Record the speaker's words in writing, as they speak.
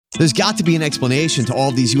There's got to be an explanation to all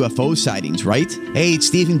of these UFO sightings, right? Hey, it's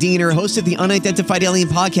Stephen Diener, host of the Unidentified Alien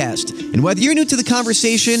Podcast. And whether you're new to the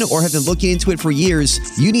conversation or have been looking into it for years,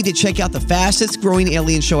 you need to check out the fastest growing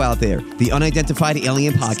alien show out there, the Unidentified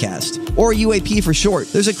Alien Podcast, or UAP for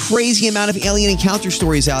short. There's a crazy amount of alien encounter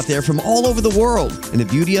stories out there from all over the world. And the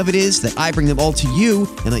beauty of it is that I bring them all to you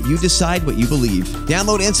and let you decide what you believe.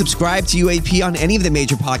 Download and subscribe to UAP on any of the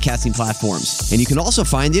major podcasting platforms. And you can also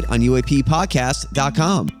find it on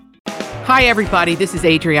UAPpodcast.com. Hi, everybody. This is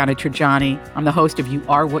Adriana Trajani. I'm the host of You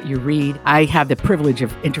Are What You Read. I have the privilege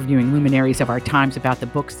of interviewing luminaries of our times about the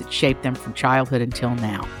books that shaped them from childhood until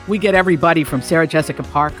now. We get everybody from Sarah Jessica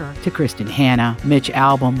Parker to Kristen Hanna, Mitch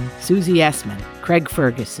Albom, Susie Essman, Craig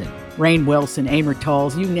Ferguson, Rainn Wilson, Amor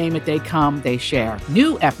Tolls, you name it, they come, they share.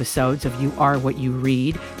 New episodes of You Are What You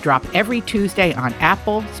Read drop every Tuesday on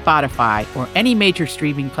Apple, Spotify, or any major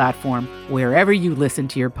streaming platform wherever you listen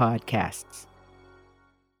to your podcasts.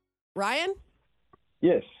 Ryan?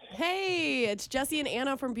 Yes. Hey, it's Jesse and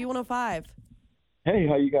Anna from B105. Hey,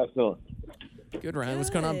 how you guys doing? Good, Ryan. What's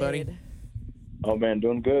going on, buddy? Oh, man,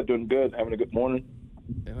 doing good. Having a good morning.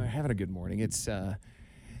 We're having a good morning. It's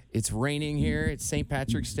raining here. It's St.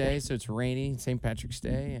 Patrick's Day, so it's raining St. Patrick's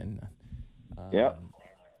Day, and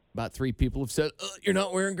about 3 people have said, "You're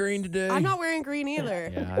not wearing green today." I'm not wearing green either.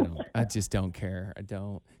 Yeah, I just don't care. I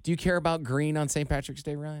don't. Do you care about green on St. Patrick's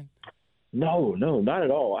Day, Ryan? No, not at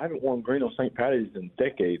all. I haven't worn green on St. Patty's in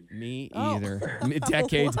decades. Me either.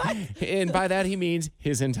 Decades. And by that, he means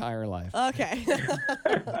his entire life. Okay.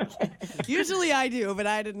 Usually I do, but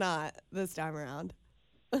I did not this time around.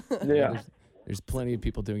 Yeah. There's plenty of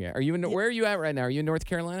people doing it. Where are you at right now? Are you in North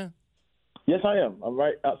Carolina? Yes, I am. I'm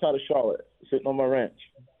right outside of Charlotte, sitting on my ranch.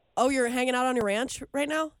 Oh, you're hanging out on your ranch right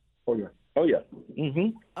now? Oh, yeah.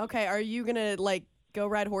 Mm-hmm. Okay, are you going to, go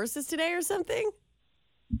ride horses today or something?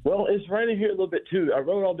 Well, it's raining here a little bit, too. I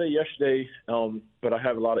rode all day yesterday, but I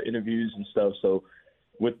have a lot of interviews and stuff. So,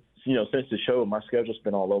 since the show, my schedule's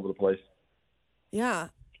been all over the place. Yeah.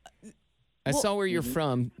 I saw where you're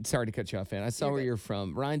from. Sorry to cut you off, man. I saw where you're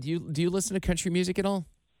from. Ryan, do you listen to country music at all?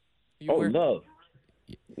 Love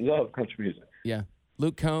country music. Yeah.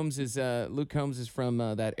 Luke Combs is from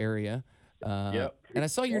that area. Yep. And I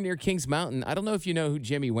saw you're near Kings Mountain. I don't know if you know who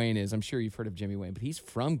Jimmy Wayne is. I'm sure you've heard of Jimmy Wayne, but he's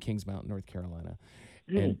from Kings Mountain, North Carolina.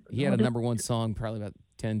 And he had a number 1 song probably about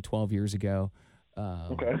 10, 12 years ago.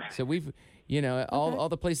 Okay. So we've, all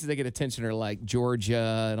the places that get attention are like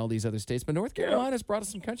Georgia and all these other states. But North Carolina's brought us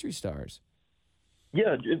some country stars.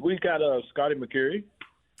 Yeah, we got Scotty McCreery.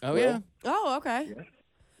 Oh, yeah. Oh, okay.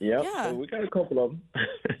 Yeah. So we got a couple of them.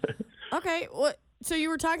 Okay. So you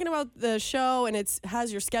were talking about the show, and it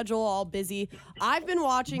has your schedule all busy. I've been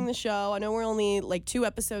watching the show. I know we're only 2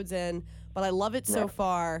 episodes in, but I love it so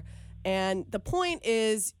far. And the point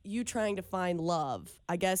is you trying to find love.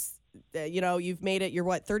 I guess, you've made it. You're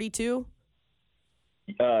what, 32?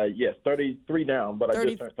 Yes, 33 now, but I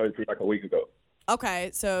just turned 33 a week ago. Okay,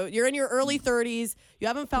 so you're in your early 30s. You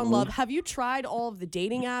haven't found love. Have you tried all of the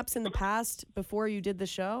dating apps in the past before you did the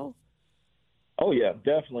show? Oh, yeah,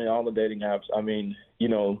 definitely all the dating apps. I mean,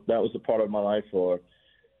 that was a part of my life for,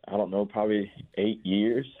 I don't know, probably 8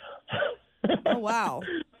 years. Oh, wow.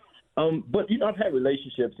 But, I've had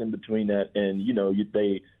relationships in between that, and,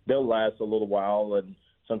 they'll last a little while, and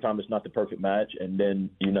sometimes it's not the perfect match, and then,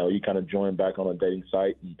 you kind of join back on a dating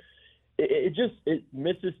site, and it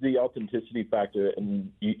misses the authenticity factor,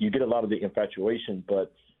 and you get a lot of the infatuation,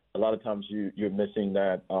 but a lot of times you're missing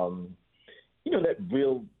that, that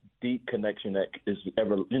real deep connection that is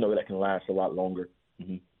that can last a lot longer.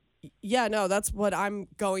 Mm-hmm. Yeah, no, that's what I'm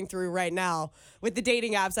going through right now with the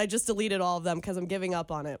dating apps. I just deleted all of them because I'm giving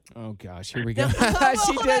up on it. Oh gosh, here we go.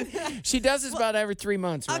 She does this about every 3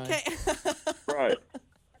 months. Ryan. Okay. Right.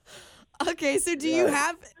 Okay, so do you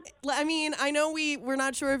have? I mean, I know we're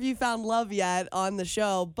not sure if you found love yet on the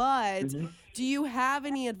show, but do you have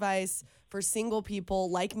any advice for single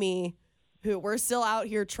people like me, who we're still out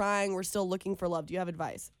here trying, we're still looking for love? Do you have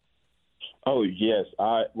advice? Oh yes,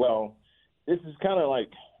 this is kind of like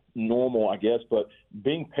normal, I guess, but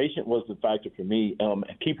being patient was the factor for me.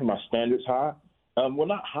 Keeping my standards high, well,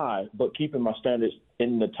 not high, but keeping my standards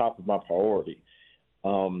in the top of my priority.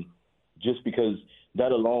 Just because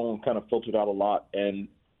that alone kind of filtered out a lot. And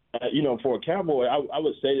for a cowboy, I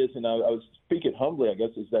would say this, and I would speak it humbly, I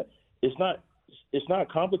guess, is that it's not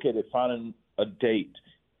complicated finding a date.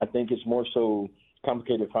 I think it's more so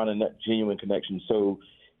complicated finding that genuine connection. So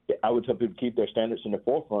I would tell people to keep their standards in the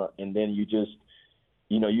forefront, and then you just,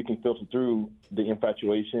 you can filter through the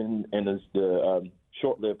infatuation and the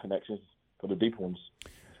short-lived connections for the deep ones.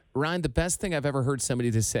 Ryan, the best thing I've ever heard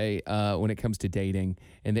somebody to say when it comes to dating,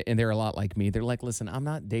 and they're a lot like me. They're like, listen, I'm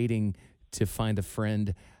not dating to find a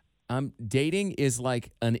friend. Dating is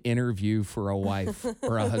like an interview for a wife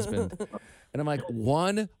or a husband. And I'm like,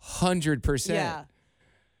 100%. Yeah.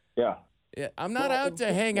 Yeah. Yeah, I'm not out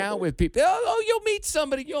to hang out with people. Oh, you'll meet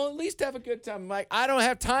somebody. You'll at least have a good time. I'm like, I don't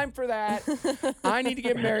have time for that. I need to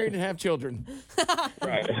get married and have children.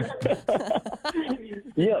 Right.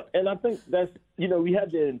 Yeah, and I think that's, we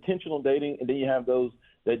have the intentional dating, and then you have those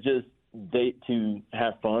that just date to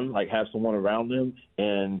have fun, like have someone around them.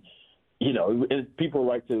 And, and people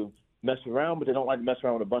like to mess around, but they don't like to mess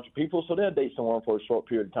around with a bunch of people, so they'll date someone for a short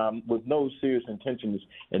period of time with no serious intentions.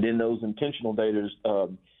 And then those intentional daters,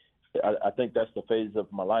 I think that's the phase of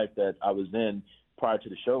my life that I was in prior to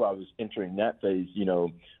the show. I was entering that phase,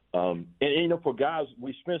 and for guys,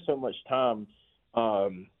 we spend so much time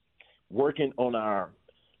working on our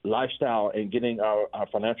lifestyle and getting our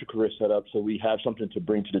financial career set up so we have something to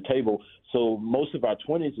bring to the table. So most of our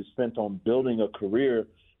 20s is spent on building a career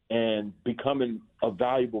and becoming a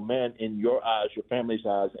valuable man in your eyes, your family's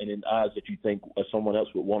eyes, and in eyes that you think someone else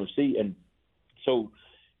would want to see. And so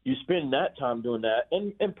you spend that time doing that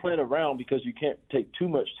and playing around because you can't take too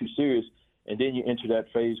much too serious. And then you enter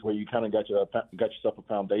that phase where you kind of got yourself a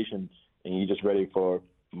foundation and you're just ready for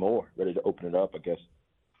more, ready to open it up, I guess.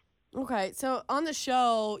 Okay, so on the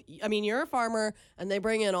show, I mean, you're a farmer and they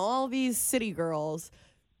bring in all these city girls.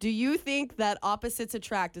 Do you think that opposites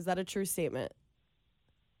attract? Is that a true statement?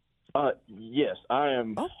 Yes, I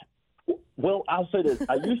am. Oh. Well, I'll say this.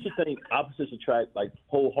 I used to think opposites attract like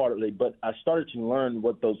wholeheartedly, but I started to learn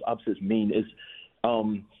what those opposites mean. Is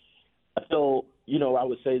I feel, I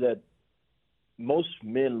would say that most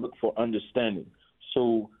men look for understanding.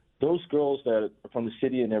 So those girls that are from the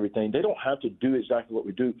city and everything, they don't have to do exactly what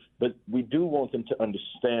we do, but we do want them to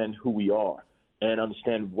understand who we are and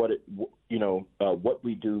understand what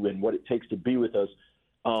we do and what it takes to be with us.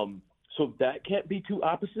 So that can't be too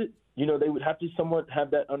opposite. They would have to somewhat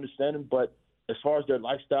have that understanding, but as far as their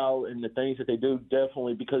lifestyle and the things that they do,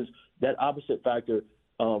 definitely, because that opposite factor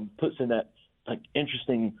puts in that like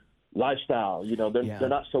interesting lifestyle. They're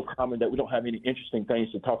not so common that we don't have any interesting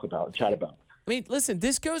things to talk about and chat about. I mean, listen,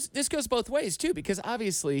 this goes both ways too, because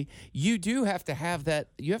obviously you do have to have that.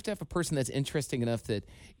 You have to have a person that's interesting enough that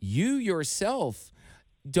you yourself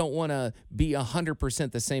don't want to be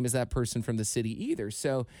 100% the same as that person from the city either.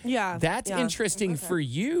 So that's interesting for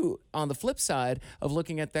you on the flip side of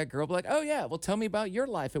looking at that girl, be like, oh yeah, well, tell me about your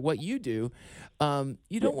life and what you do.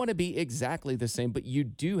 You don't want to be exactly the same, but you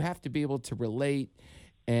do have to be able to relate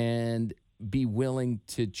and be willing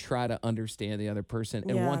to try to understand the other person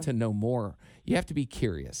and want to know more. You have to be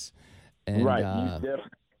curious. And, right. You definitely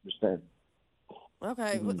understand.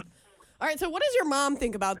 Okay. Mm-hmm. All right, so what does your mom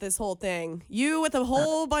think about this whole thing? You with a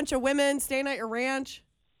whole bunch of women staying at your ranch?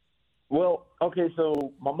 Well, okay,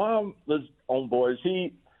 so my mom was on board.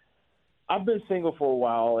 I've been single for a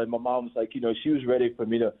while, and my mom was like, she was ready for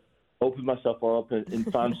me to open myself up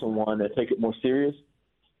and find someone and take it more serious.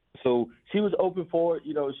 So she was open for it.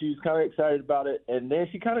 She was kind of excited about it. And then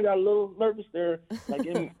she kind of got a little nervous there, like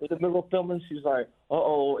in the middle of filming. She was like,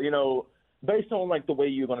 based on like the way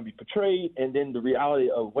you're going to be portrayed, and then the reality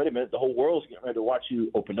of, wait a minute, the whole world's getting ready to watch you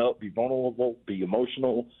open up, be vulnerable, be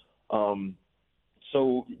emotional.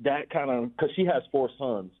 So that kind of, because she has 4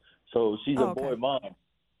 sons, so she's a boy mom.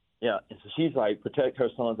 Yeah, and so she's like, protect her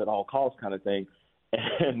sons at all costs kind of thing.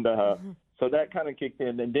 And so that kind of kicked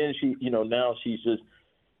in. And then she, now she's just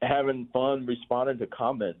having fun responding to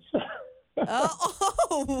comments.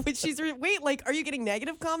 Wait, are you getting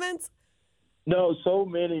negative comments? No, so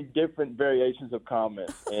many different variations of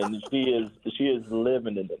comments, and she is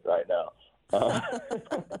living in it right now.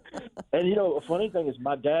 And a funny thing is,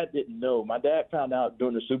 my dad didn't know. My dad found out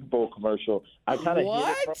during the Super Bowl commercial. I kind of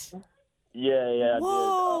hid it from him. Yeah.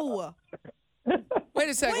 Whoa. Wait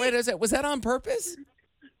a second. Was that on purpose?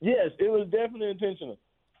 Yes, it was definitely intentional.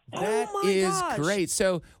 That is great.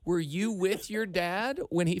 So, were you with your dad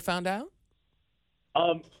when he found out?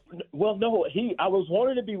 Well, no, I was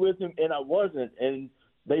wanting to be with him, and I wasn't. And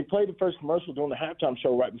they played the first commercial during the halftime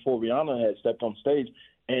show right before Rihanna had stepped on stage.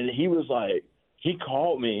 And he was like, he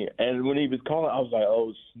called me. And when he was calling, I was like,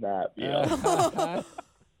 oh, snap.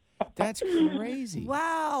 That's crazy.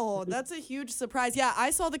 Wow. That's a huge surprise. Yeah,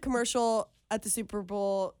 I saw the commercial at the Super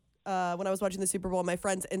Bowl. When I was watching the Super Bowl, my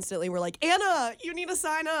friends instantly were like, Anna, you need to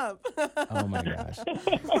sign up. Oh, my gosh.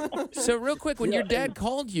 So real quick, when your dad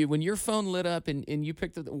called you, when your phone lit up and you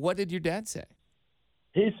picked up, what did your dad say?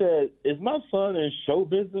 He said, is my son in show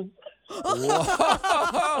business?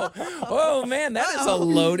 Whoa, man, that is a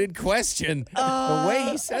loaded question. The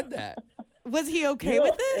way he said that. Was he okay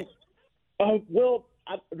with it? Well,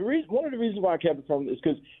 one of the reasons why I kept it from him is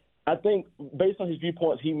because I think based on his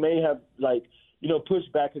viewpoints, he may have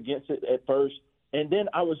pushed back against it at first. And then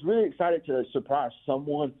I was really excited to surprise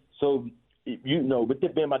someone. So, with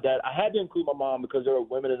it being my dad, I had to include my mom because there were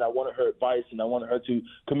women and I wanted her advice and I wanted her to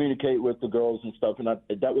communicate with the girls and stuff. And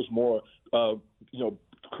that was more,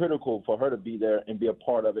 critical for her to be there and be a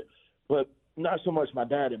part of it. But not so much my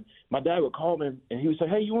dad. And my dad would call me and he would say,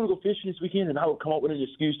 hey, you want to go fishing this weekend? And I would come up with an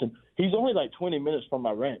excuse. And he's only like 20 minutes from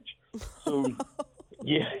my ranch. So,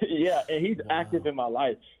 yeah. And he's active in my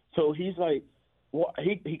life. So he's like, well,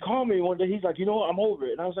 he called me one day. He's like, I'm over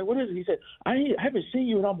it. And I was like, what is it? He said, I haven't seen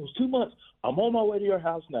you in almost 2 months. I'm on my way to your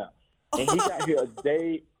house now. And he got here a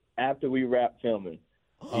day after we wrapped filming.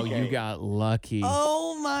 Oh, you got lucky.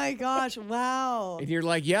 Oh, my gosh. Wow. And you're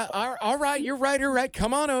like, yeah, all right. You're right.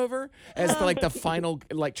 Come on over. As the final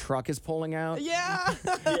truck is pulling out. Yeah.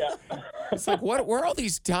 Yeah. It's like, where are all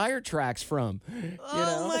these tire tracks from?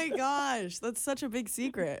 Oh, my gosh. That's such a big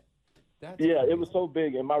secret. It was so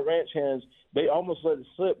big. And my ranch hands, they almost let it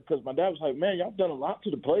slip because my dad was like, man, y'all done a lot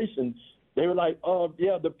to the place. And they were like,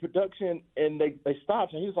 the production. And they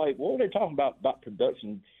stopped. And he was like, what were they talking about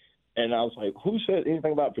production? And I was like, who said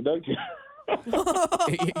anything about production?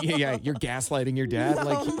 Yeah, you're gaslighting your dad.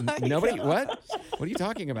 Nobody, God. What are you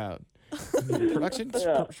talking about? Production?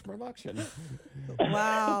 Production.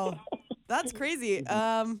 Wow. That's crazy.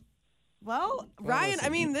 Well, Ryan, I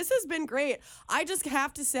mean, this has been great. I just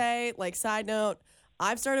have to say, side note,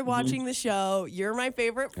 I've started watching the show. You're my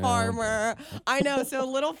favorite farmer. I know. So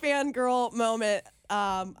little fangirl moment.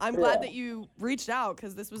 I'm glad that you reached out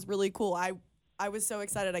because this was really cool. I was so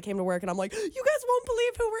excited. I came to work and I'm like, you guys won't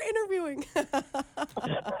believe who we're interviewing.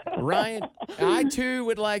 Ryan, I too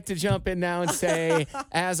would like to jump in now and say,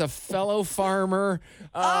 as a fellow farmer,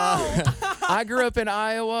 I grew up in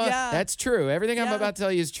Iowa. Yeah. That's true. Everything I'm about to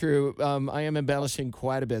tell you is true. I am embellishing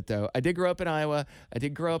quite a bit, though. I did grow up in Iowa. I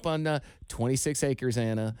did grow up on 26 acres,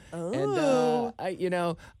 Anna. Oh.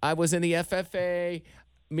 And, I was in the FFA.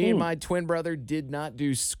 Me and my twin brother did not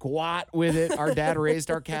do squat with it. Our dad raised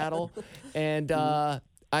our cattle. And, what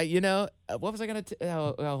was I going to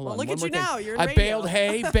hold on. Look at you now. You're in I radio.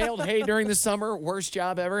 baled hay during the summer. Worst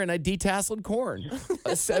job ever. And I detasseled corn.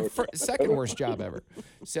 Second worst job ever.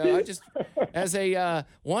 So I just, as a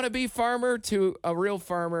wannabe farmer to a real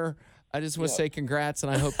farmer, I just want to say congrats.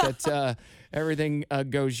 And I hope that everything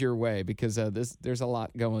goes your way because there's a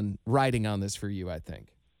lot riding on this for you, I think.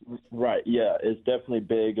 Right. Yeah, it's definitely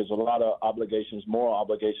big. There's a lot of obligations, moral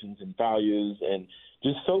obligations and values, and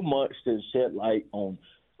just so much to shed light on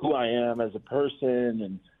who I am as a person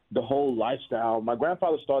and the whole lifestyle. My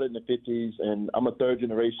grandfather started in the 50s, and I'm a third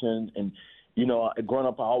generation. And, growing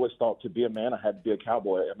up, I always thought to be a man, I had to be a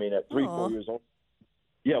cowboy. I mean, at 3-4 years old.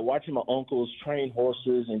 Yeah, watching my uncles train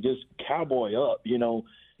horses and just cowboy up,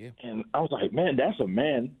 Yeah. And I was like, man, that's a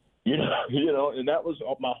man. And that was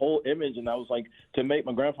my whole image. And I was like, to make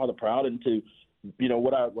my grandfather proud and to,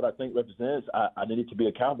 what I think represents, I needed to be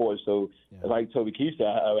a cowboy. So, like Toby Keith said,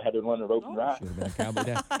 I had to run the rope and ride. Should have been a cowboy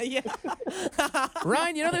dad. Yeah.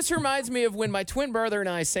 Ryan, this reminds me of when my twin brother and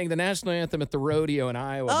I sang the national anthem at the rodeo in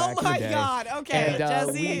Iowa back in the day. Oh, my God. Okay, And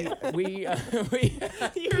Jesse. we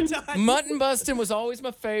You're done. mutton busting was always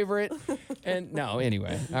my favorite. And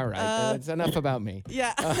anyway, all right. It's enough about me.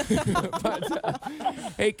 Yeah.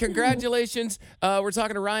 Hey, congratulations. We're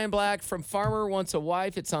talking to Ryan Black from Farmer Wants a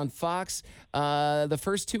Wife. It's on Fox. The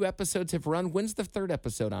first 2 episodes have run. When's the 3rd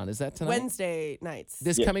episode on? Is that tonight? Wednesday nights.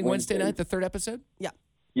 This coming Wednesday night, the 3rd episode? Yeah.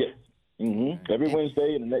 Yes. Mm-hmm. Every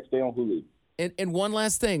Wednesday and the next day on Hulu. And one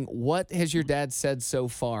last thing, what has your dad said so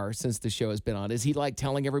far since the show has been on? Is he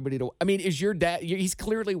telling everybody to? I mean, is your dad? He's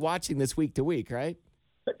clearly watching this week to week, right?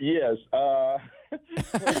 Yes.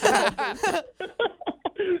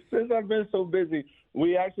 Since I've been so busy,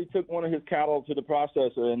 we actually took one of his cattle to the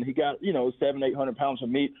processor, and he got 700-800 pounds of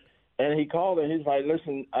meat. And he called and he's like,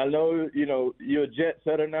 listen, I know, you're a jet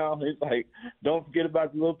setter now. He's like, don't forget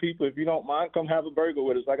about the little people. If you don't mind, come have a burger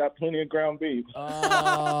with us. I got plenty of ground beef.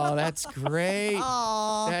 Oh, that's great.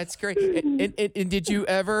 Aww. That's great. And did you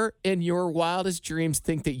ever, in your wildest dreams,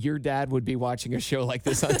 think that your dad would be watching a show like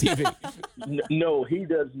this on TV? No, he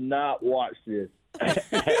does not watch this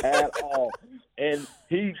at all. And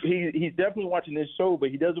he's definitely watching this show, but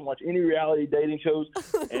he doesn't watch any reality dating shows.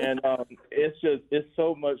 And it's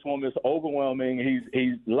so much for him. It's overwhelming.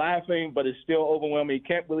 He's laughing, but it's still overwhelming. He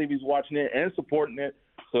can't believe he's watching it and supporting it.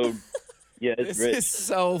 So, yeah, it's great. This is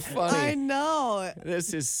so funny. I know.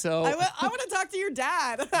 This is so. I want to talk to your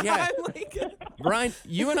dad. Yeah. I'm like, Ryan,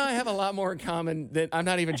 you and I have a lot more in common than I'm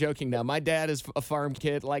not even joking now. My dad is a farm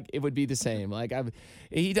kid. Like, it would be the same. Like,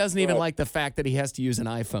 he doesn't even like the fact that he has to use an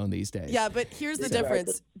iPhone these days. Yeah, but here's the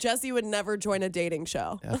difference. Jesse would never join a dating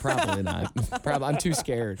show. Probably not. Probably, I'm too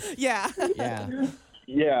scared. Yeah. Yeah.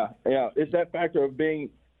 Yeah. It's that factor of being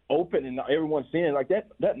open and everyone seeing it. Like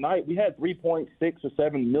that night, we had 3.6 or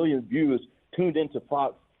 7 million viewers tuned into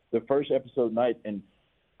Fox the first episode night, and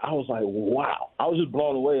I was like, wow. I was just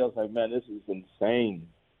blown away. I was like, man, this is insane.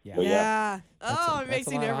 Yeah. But Yeah. Oh, it makes That's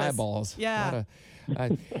a you lot of nervous. eyeballs. Yeah. All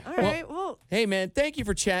All right. Well, hey, man, thank you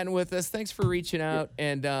for chatting with us. Thanks for reaching out.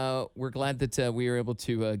 And we're glad that we were able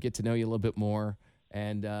to get to know you a little bit more.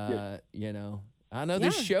 And, you know, I know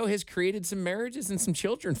this show has created some marriages and some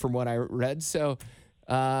children from what I read. So,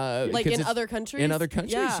 like 'cause in it's- other countries? In other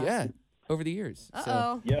countries, Yeah. yeah. Over the years. So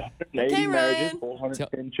Uh-oh. Yeah, 180 Okay, marriages, Ryan.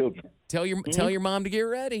 410 children. tell your mom to get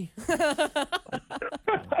ready. All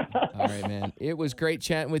right, man. It was great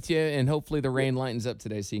chatting with you, and hopefully the rain lightens up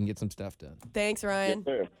today so you can get some stuff done. Thanks, Ryan.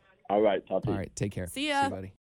 Yes, sir. All right, talk to you. All right, take care. See ya. buddy.